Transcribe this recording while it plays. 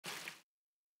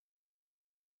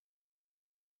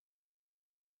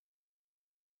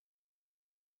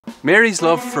Mary's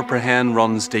love for Preherne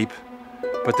runs deep,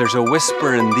 but there's a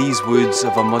whisper in these woods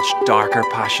of a much darker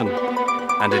passion,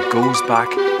 and it goes back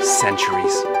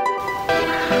centuries.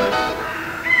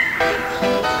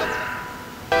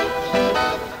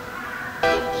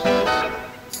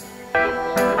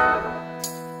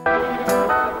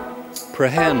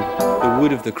 Preherne, the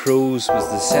Wood of the Crows, was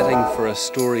the setting for a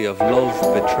story of love,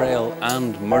 betrayal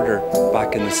and murder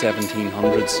back in the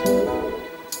 1700s.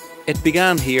 It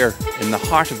began here, in the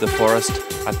heart of the forest,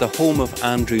 at the home of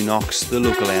Andrew Knox, the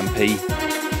local MP.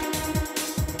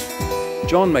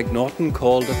 John Macnaughton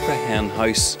called it Preherne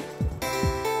House.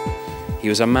 He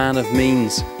was a man of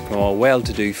means, from a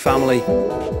well-to-do family,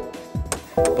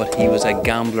 but he was a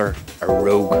gambler, a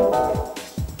rogue.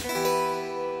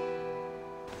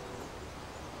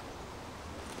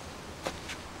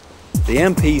 The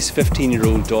MP's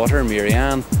 15-year-old daughter, Mary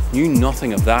Ann, knew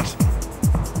nothing of that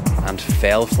and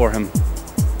fell for him.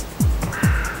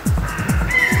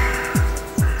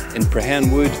 In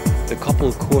Preherne Wood, the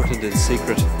couple courted in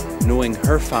secret, knowing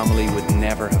her family would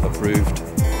never have approved.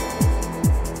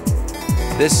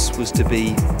 This was to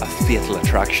be a fatal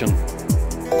attraction.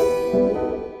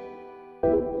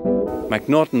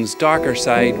 Macnaughton's darker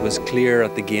side was clear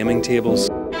at the gaming tables.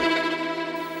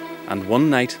 And one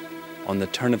night, on the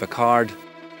turn of a card,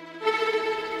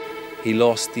 he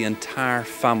lost the entire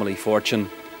family fortune.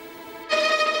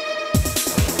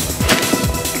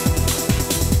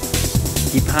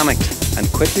 He panicked and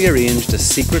quickly arranged a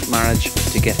secret marriage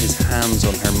to get his hands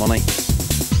on her money.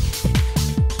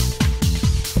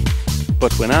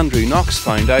 But when Andrew Knox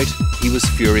found out, he was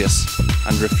furious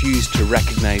and refused to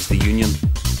recognise the union.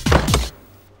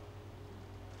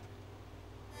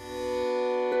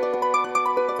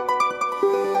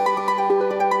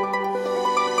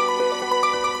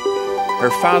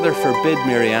 Her father forbid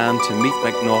Mary Ann to meet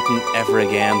Macnaughton ever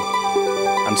again,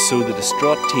 and so the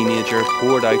distraught teenager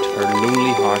poured out her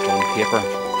lonely heart on paper.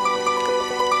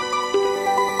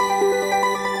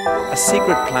 A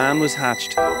secret plan was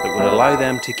hatched that would allow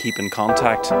them to keep in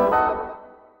contact.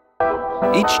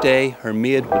 Each day, her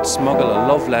maid would smuggle a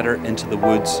love letter into the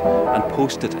woods and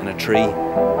post it in a tree.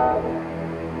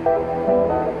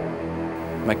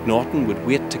 Macnaughton would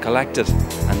wait to collect it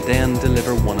and then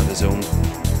deliver one of his own.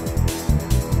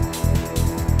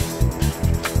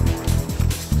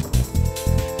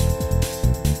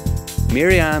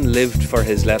 Mary Ann lived for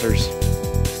his letters,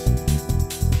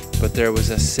 but there was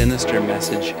a sinister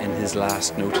message in his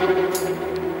last note.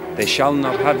 "They shall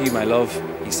not have you, my love,"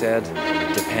 he said.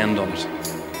 "Depend on it."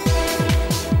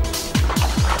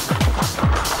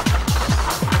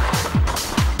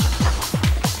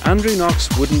 Andrew Knox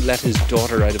wouldn't let his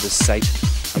daughter out of his sight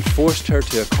and forced her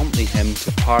to accompany him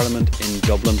to Parliament in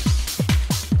Dublin.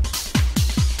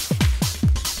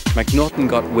 Macnaughton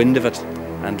got wind of it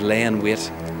and lay in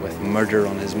wait, with murder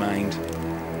on his mind.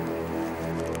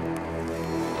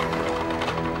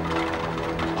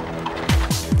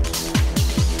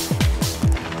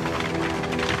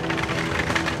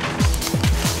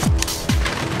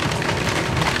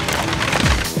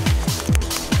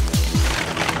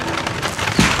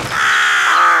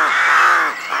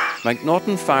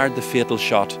 Macnaughton fired the fatal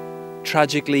shot.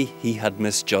 Tragically, he had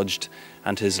misjudged,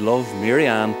 and his love, Mary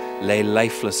Ann, lay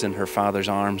lifeless in her father's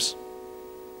arms.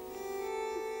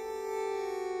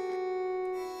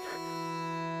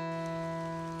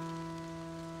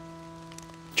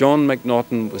 John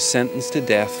Macnaughton was sentenced to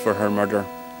death for her murder.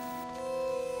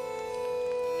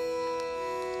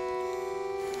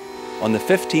 On the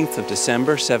 15th of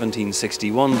December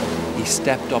 1761, he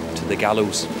stepped up to the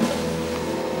gallows.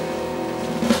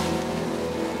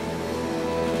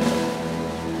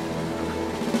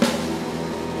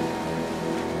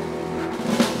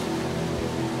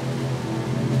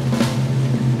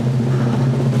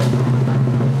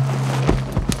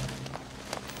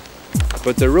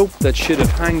 But the rope that should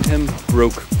have hanged him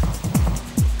broke.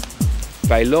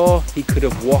 By law, he could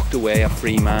have walked away a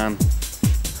free man.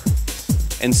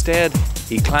 Instead,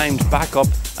 he climbed back up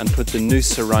and put the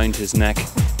noose around his neck.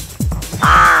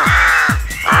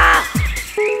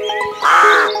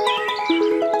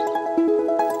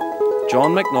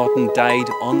 John Macnaughton died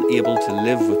unable to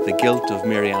live with the guilt of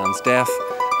Mary Ann's death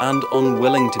and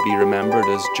unwilling to be remembered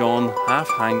as John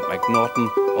half-hanged Macnaughton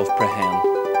of Preherne.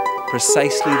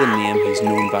 Precisely the name he's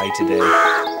known by today.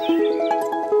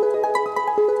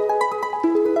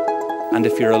 And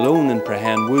if you're alone in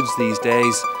Preherne Woods these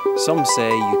days, some say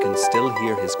you can still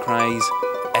hear his cries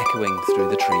echoing through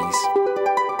the trees.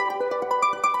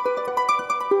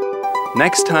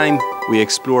 Next time, we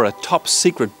explore a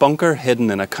top-secret bunker hidden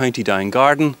in a County Down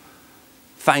garden,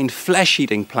 find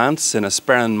flesh-eating plants in a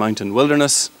Sperrin Mountain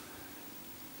wilderness,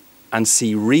 and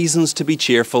see reasons to be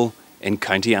cheerful in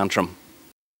County Antrim.